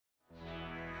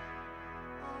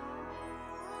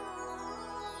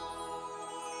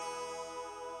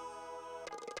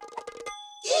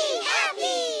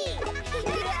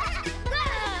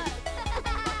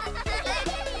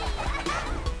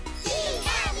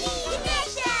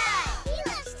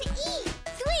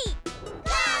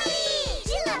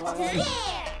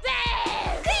Bear!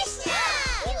 Bear! Krishna!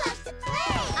 He loves to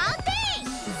play! I'll think!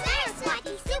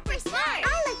 Saraswati, super smart! I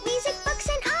like music, books,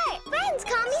 and art! Friends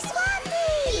call me Swati!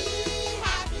 Ghee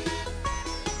Happy!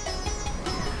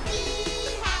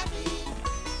 Ghee Happy!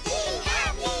 Ghee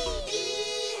Happy!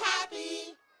 Ghee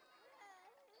Happy!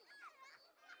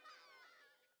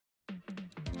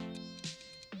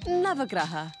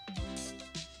 Navagraha.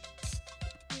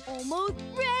 Almost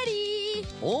ready!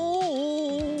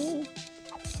 Oh!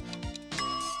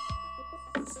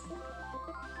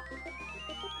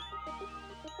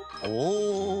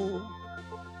 Oh!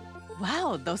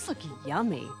 Wow, those look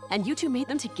yummy. And you two made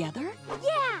them together?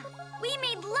 Yeah! We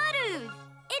made ladoos!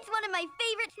 It's one of my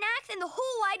favorite snacks in the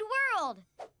whole wide world!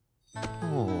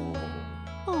 Oh.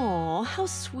 Oh, how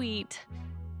sweet.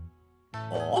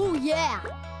 Oh, yeah!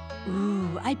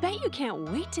 Ooh, I bet you can't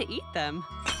wait to eat them.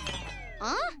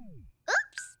 Huh?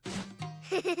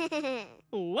 Oops!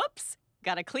 Whoops!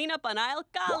 Gotta clean up on aisle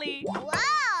golly.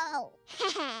 Wow!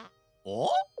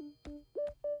 Oh?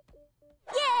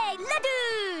 Yay,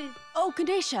 ladoos! Oh,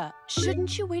 Ganesha,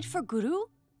 shouldn't you wait for Guru?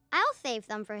 I'll save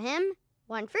some for him.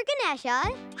 One for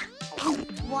Ganesha.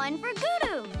 One for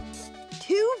Guru.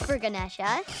 Two for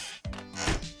Ganesha.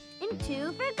 And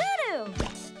two for Guru.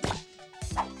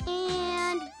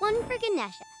 And one for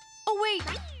Ganesha. Oh, wait,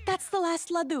 that's the last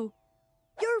ladoo.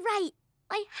 You're right.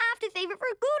 I have to save it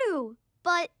for Guru.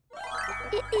 But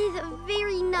it is a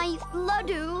very nice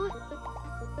ladoo.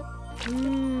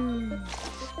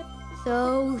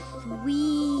 So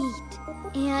sweet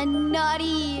and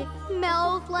nutty.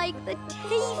 Smells like the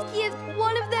tastiest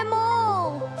one of them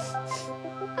all.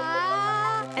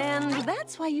 And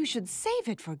that's why you should save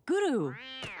it for Guru.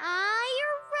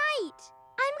 You're right.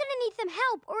 I'm gonna need some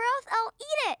help or else I'll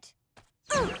eat it.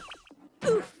 Huh?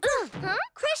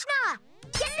 Krishna!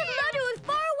 Get the ladoo as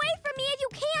far away from me as you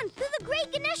can so the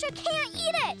great Ganesha can't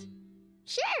eat it.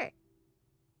 Sure.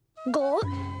 Go.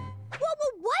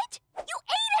 What? You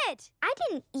ate it! I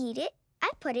didn't eat it. I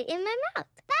put it in my mouth.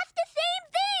 That's the same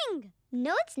thing!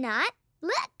 No, it's not.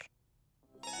 Look.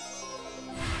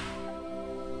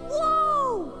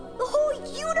 Whoa! The whole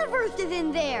universe is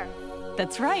in there!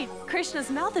 That's right. Krishna's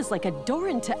mouth is like a door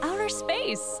into outer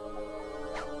space.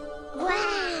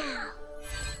 Wow!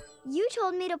 You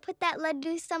told me to put that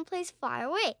ladoo someplace far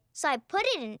away, so I put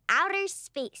it in outer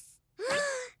space.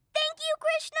 Thank you,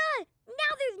 Krishna!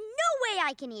 Now there's no way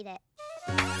I can eat it.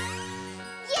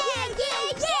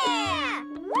 Yeah!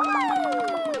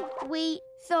 Woo! Wait,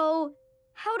 so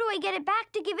how do I get it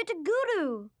back to give it to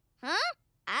Guru? Huh?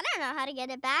 I don't know how to get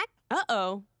it back.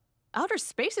 Uh-oh. Outer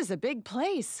space is a big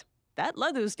place. That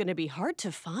ladoo's gonna be hard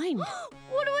to find.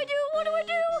 What do I do?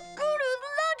 Guru's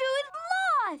ladoo is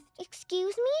lost!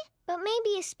 Excuse me? But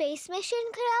maybe a space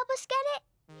mission could help us get it?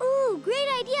 Ooh, great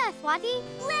idea, Swati.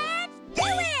 Let's do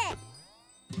it!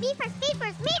 Me first, me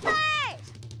first, me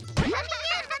first! Let me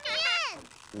in!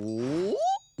 Oh?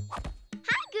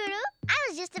 Hi, Guru. I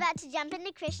was just about to jump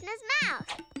into Krishna's mouth.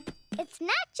 It's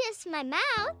not just my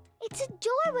mouth. It's a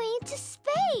doorway into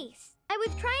space. I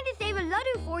was trying to save a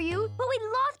ladoo for you, but we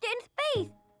lost it in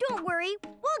space. Don't worry,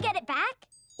 we'll get it back.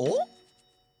 Oh?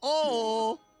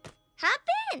 Oh! Hop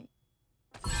in.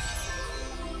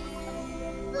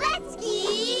 Let's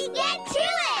get to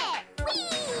it! Whee!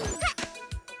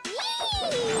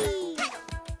 Yee!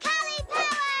 Kali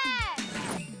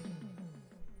power!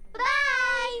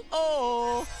 Bye!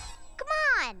 Oh! Come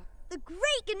on! The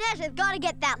great Ganesha's gotta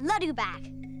get that ladoo back.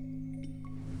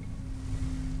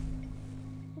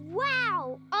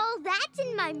 Wow! All that's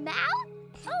in my mouth?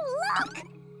 Oh, look!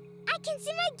 I can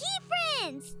see my ghee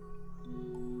friends!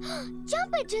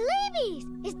 Jumper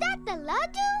jalebis! Is that the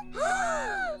ladoo?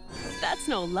 That's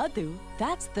no ladoo.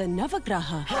 That's the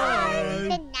Navagraha.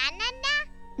 The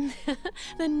na-na-na?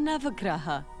 The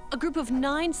Navagraha, a group of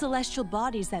 9 celestial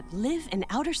bodies that live in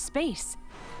outer space.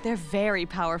 They're very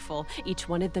powerful. Each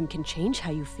one of them can change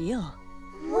how you feel.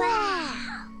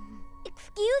 Wow!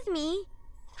 Excuse me,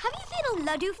 have you seen a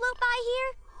ladoo float by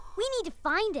here? We need to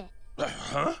find it.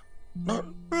 Huh?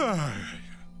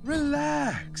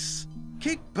 Relax.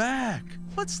 Kick back.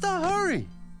 What's the hurry?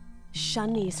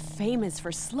 Shani's famous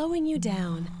for slowing you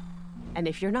down. And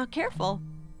if you're not careful,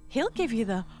 he'll give you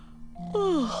the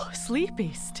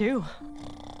sleepies too.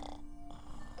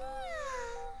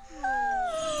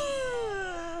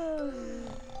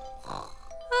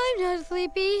 I'm not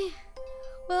sleepy.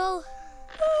 Well...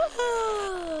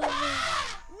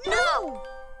 No!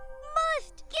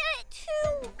 Must get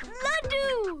to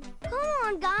ladoo! Come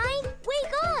on, guys,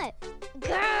 wake up!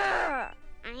 Grrr!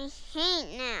 I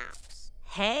hate naps.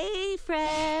 Hey,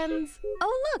 friends.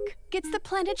 Oh, look, it's the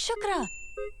planet Shukra.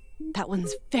 That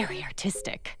one's very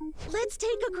artistic. Let's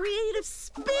take a creative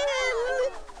spin.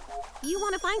 You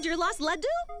want to find your lost ladoo?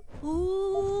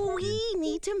 Ooh, we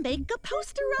need to make a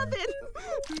poster of it.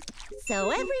 So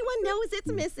everyone knows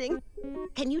it's missing.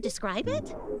 Can you describe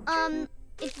it?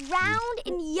 It's round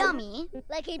and yummy,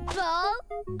 like a ball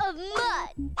of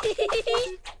mud.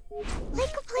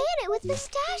 Like a planet with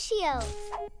pistachios.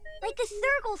 Like a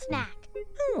circle snack.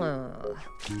 Oh.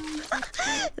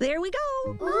 There we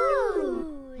go.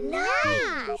 Ooh,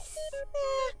 nice.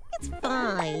 It's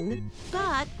fine.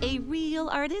 But a real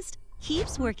artist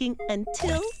keeps working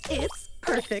until it's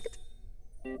perfect.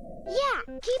 Yeah,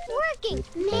 keep working.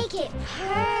 Make it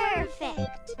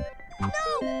perfect. No!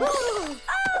 Oh!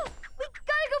 We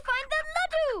gotta go find that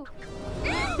ladoo!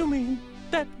 You mean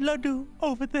that ladoo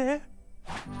over there?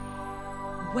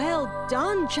 Well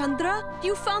done, Chandra.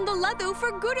 You found the ladoo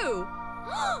for Guru.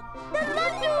 The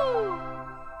ladoo!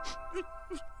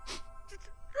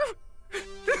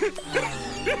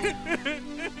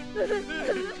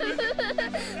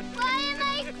 Why am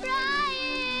I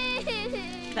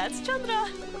crying? That's Chandra.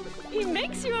 He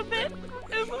makes you a bit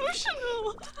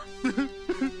emotional.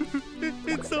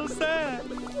 It's so sad.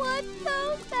 What's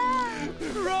so sad?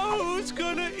 Rahu's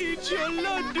gonna eat your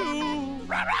ladoo.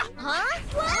 Huh?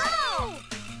 Whoa!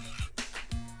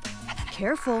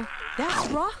 Careful. That's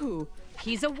Rahu.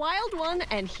 He's a wild one,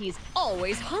 and he's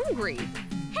always hungry.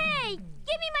 Hey,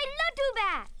 give me my ladoo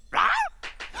back!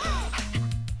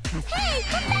 Hey,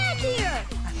 come back here!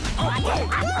 Come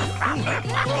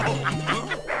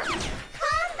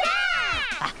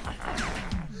back!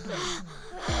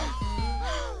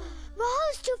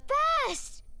 Rahu's too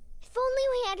fast. If only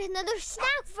we had another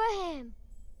snack for him.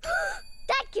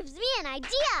 That gives me an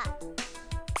idea.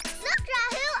 Look,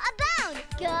 Rahu, a bone.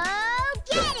 Go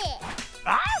get it!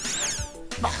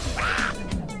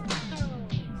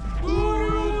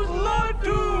 Guru's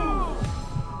ladoo!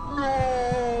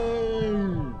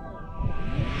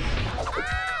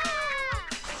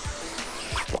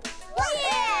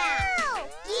 Wow!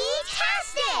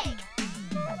 Geetastic!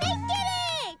 They did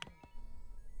it!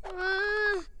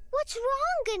 What's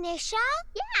wrong, Ganesha?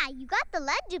 Yeah, you got the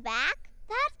ladoo back.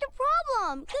 That's the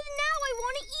problem, because now I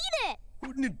want to eat it.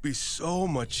 Wouldn't it be so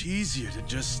much easier to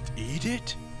just eat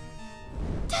it?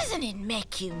 Doesn't it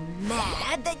make you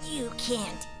mad that you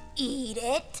can't eat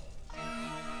it?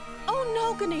 Oh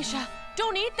no, Ganesha.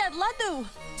 Don't eat that ladoo.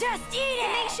 Just eat it!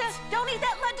 Ganesha, don't eat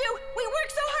that ladoo. We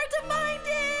worked so hard to find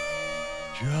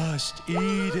it. Just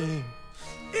eat it.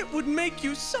 It would make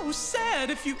you so sad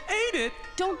if you ate it.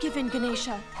 Don't give in,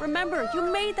 Ganesha. Remember, you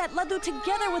made that ladoo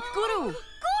together with Guru.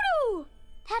 Guru!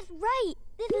 That's right.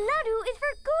 This ladoo is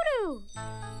for Guru.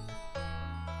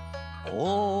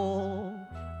 Oh.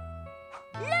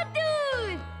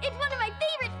 Ladoos! It's one of my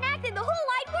favorite snacks in the whole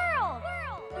wide world.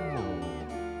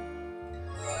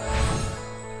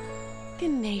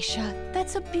 Ganesha,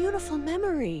 that's a beautiful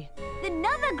memory. The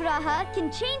Navagraha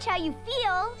can change how you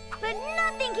feel, but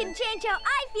nothing can change how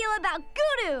I feel about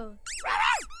Guru.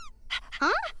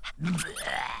 Huh?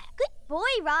 Good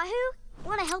boy, Rahu.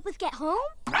 Want to help us get home?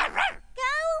 Go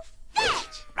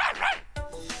fetch!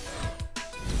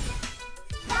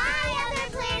 Bye, other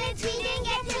planets we didn't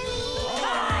get to meet!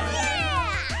 Yeah!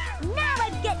 Now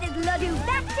let's get this ladoo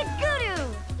back to Guru!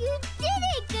 You did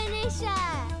it, Ganesha!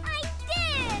 I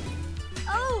did!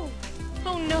 Oh!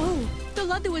 Oh no, the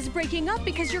ladoo is breaking up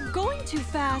because you're going too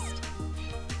fast.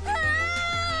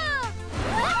 Ah!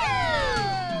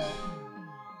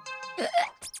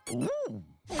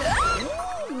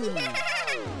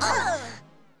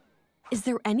 Is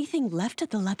there anything left of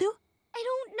the ladoo? I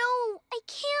don't know. I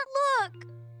can't look.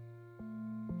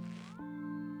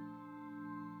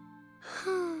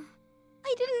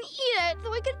 I didn't eat it,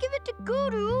 so I could give it to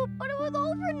Guru, but it was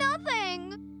all for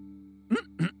nothing.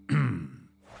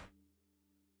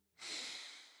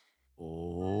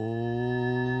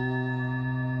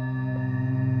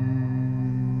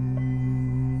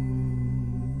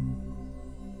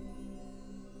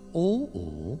 Oh.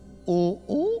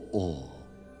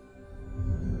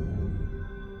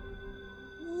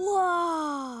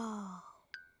 Whoa!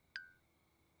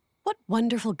 What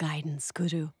wonderful guidance,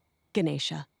 Guru.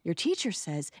 Ganesha, your teacher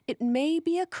says it may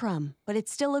be a crumb, but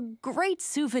it's still a great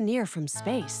souvenir from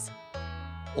space.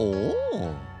 Oh.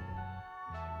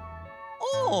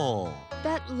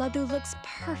 That ladoo looks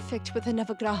perfect with a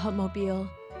Navagraha mobile.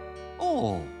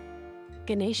 Oh.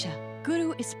 Ganesha,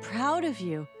 Guru is proud of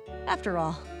you. After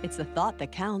all, it's the thought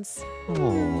that counts.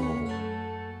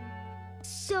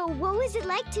 So what was it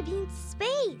like to be in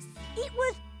space? It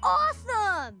was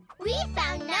awesome! We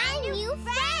found 9 new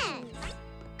friends!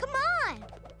 Come on!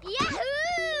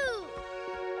 Yahoo!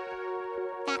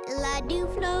 That that ladoo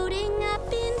floating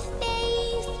up in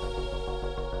space.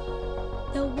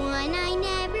 The one I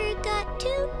never got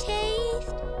to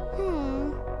taste.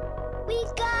 We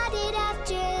got it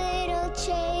after a little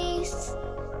chase.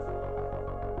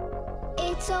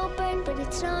 It's open, but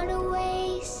it's not a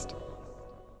waste.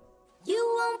 You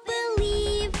won't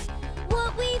believe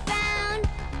what we found.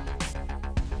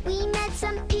 We met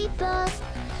some people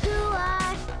who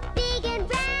are big and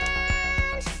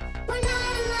round. We're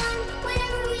not alone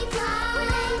whenever we fly.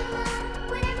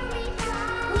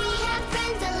 We have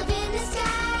friends that live in the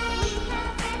sky.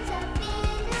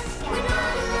 We're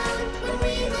not alone when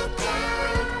we look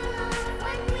down.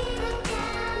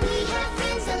 We have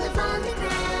friends that live on the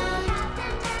ground.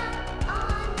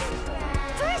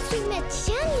 First we met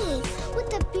Jenny with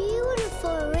a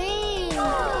beautiful ring.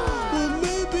 Well,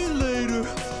 maybe later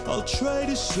I'll try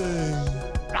to sing.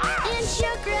 And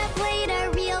Shukra played a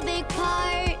real big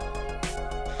part.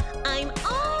 I'm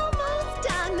almost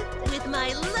done with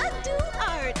my ladoo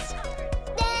art.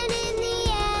 Then in the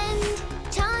end,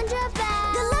 Chandra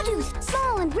found the ladoos,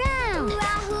 small and round.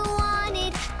 Rahu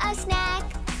wanted a snack,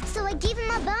 so I gave him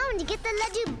a bone to get the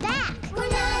ladoo back. We're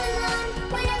not alone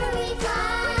whenever we fly.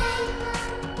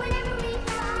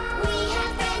 We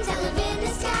have friends that live in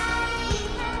the sky.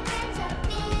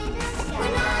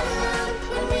 We're not alone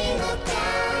when we look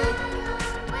down.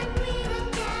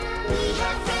 We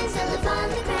have friends that live on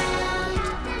the ground.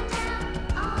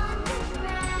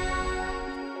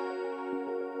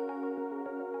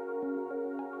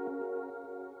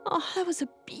 Oh, that was a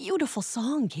beautiful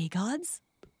song, Ghee Gods.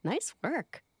 Nice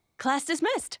work. Class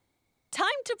dismissed.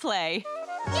 Time to play.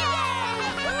 Yay!